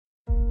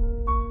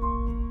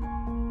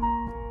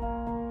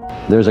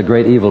There's a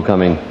great evil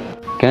coming.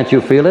 Can't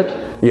you feel it?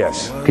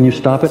 Yes. Can you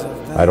stop it?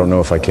 I don't know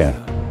if I can.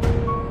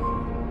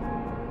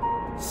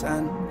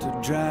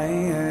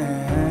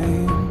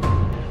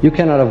 You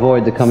cannot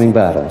avoid the coming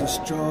battle.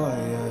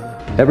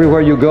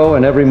 Everywhere you go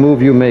and every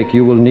move you make,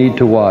 you will need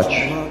to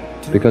watch,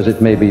 because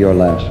it may be your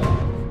last.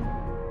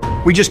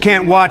 We just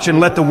can't watch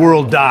and let the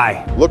world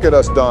die. Look at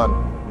us,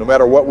 Don. No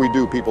matter what we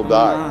do, people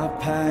die.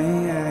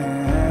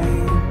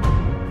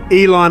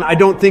 Elon, I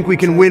don't think we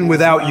can win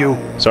without you.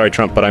 Sorry,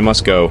 Trump, but I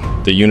must go.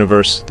 The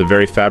universe, the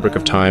very fabric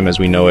of time as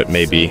we know it,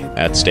 may be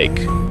at stake.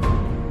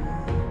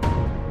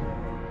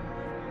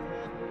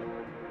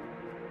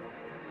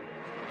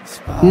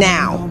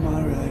 Now,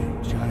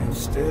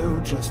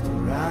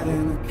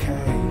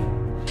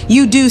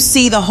 you do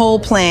see the whole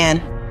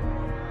plan.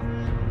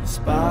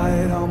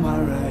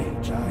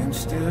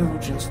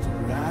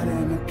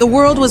 The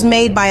world was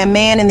made by a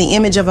man in the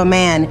image of a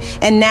man,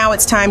 and now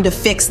it's time to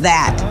fix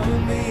that.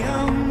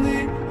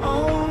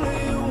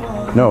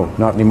 No,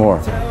 not anymore.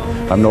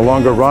 I'm no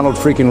longer Ronald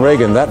freaking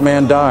Reagan. That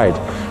man died.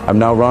 I'm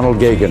now Ronald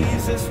Gagan.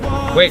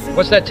 Wait,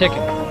 what's that ticket?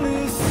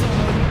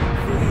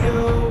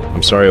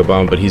 I'm sorry,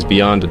 Obama, but he's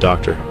beyond a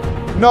doctor.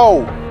 No!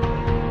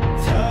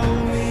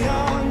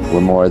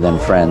 We're more than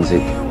friends.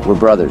 We're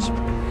brothers.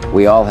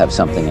 We all have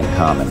something in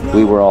common.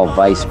 We were all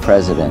vice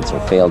presidents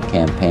or failed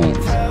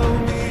campaigns.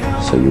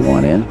 So you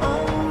want in?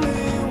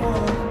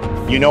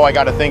 You know, I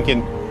got to think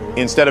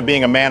instead of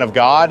being a man of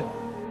God,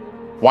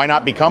 why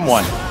not become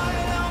one?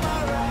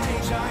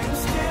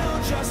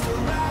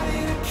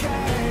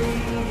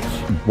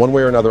 One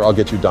way or another, I'll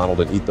get you Donald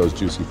and eat those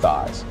juicy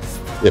thighs,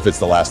 if it's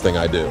the last thing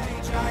I do.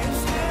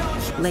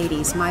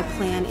 Ladies, my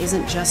plan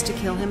isn't just to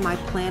kill him. My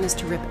plan is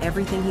to rip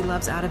everything he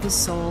loves out of his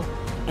soul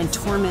and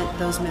torment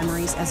those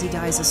memories as he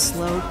dies a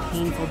slow,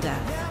 painful death.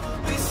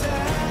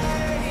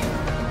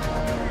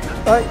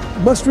 I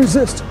must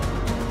resist.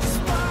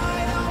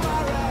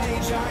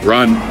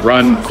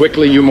 Run,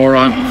 quickly, you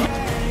moron.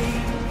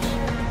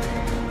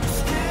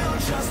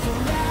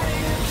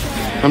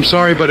 I'm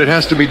sorry, but it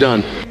has to be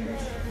done.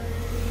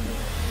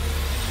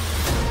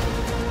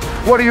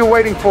 What are you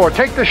waiting for?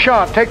 Take the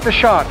shot, take the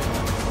shot.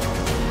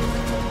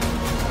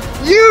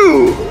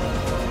 You!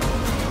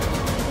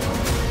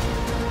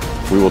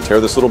 We will tear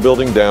this little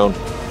building down.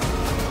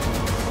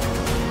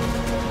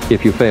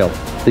 If you fail,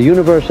 the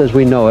universe as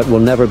we know it will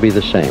never be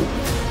the same.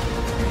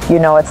 You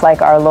know, it's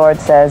like our Lord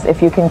says,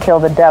 if you can kill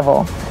the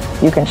devil,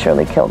 you can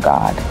surely kill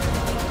God.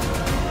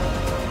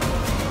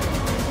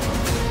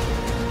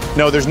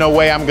 No, there's no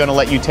way I'm going to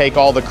let you take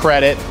all the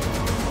credit.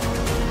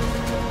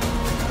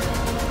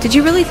 Did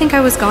you really think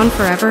I was gone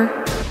forever?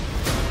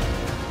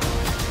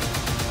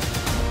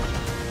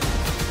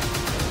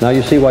 Now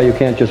you see why you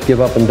can't just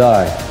give up and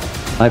die.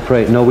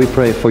 We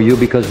pray for you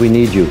because we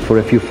need you. For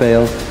if you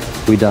fail,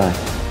 we die.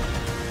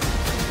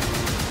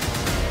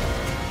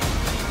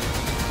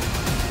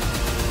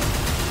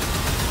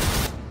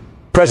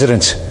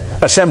 Presidents,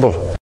 assemble.